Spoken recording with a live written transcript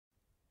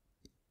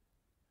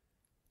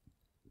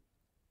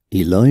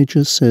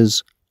Elijah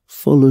says,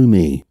 "Follow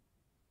me."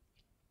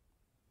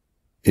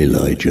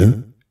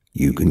 "Elijah,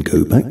 you can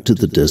go back to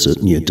the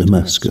desert near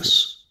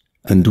Damascus,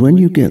 and when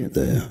you get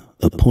there,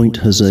 appoint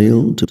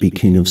Hazael to be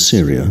king of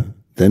Syria,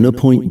 then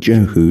appoint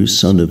Jehu,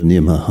 son of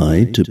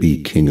Nimhi, to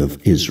be king of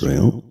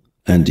Israel,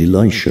 and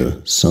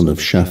Elisha, son of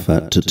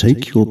Shaphat, to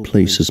take your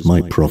place as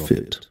my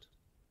prophet."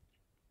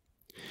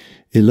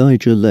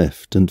 Elijah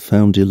left and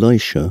found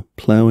Elisha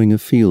ploughing a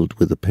field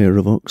with a pair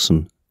of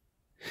oxen.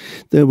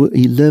 There were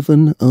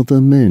 11 other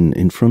men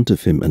in front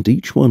of him, and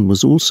each one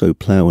was also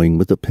ploughing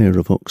with a pair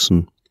of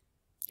oxen.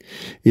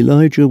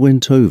 Elijah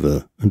went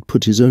over and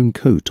put his own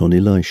coat on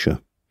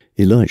Elisha.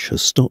 Elisha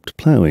stopped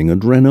ploughing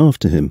and ran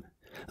after him.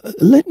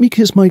 "Let me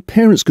kiss my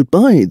parents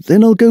goodbye,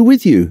 then I'll go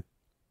with you."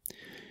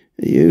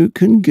 "You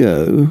can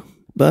go,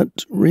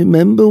 but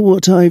remember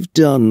what I've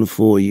done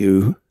for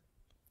you."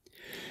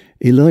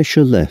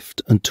 Elisha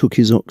left and took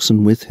his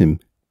oxen with him.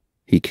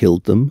 He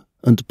killed them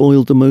and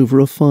boiled them over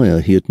a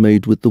fire he had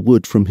made with the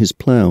wood from his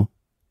plough.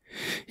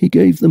 He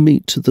gave the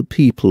meat to the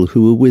people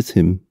who were with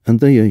him, and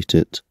they ate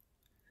it.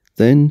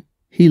 Then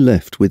he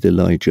left with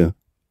Elijah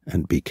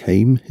and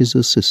became his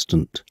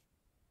assistant.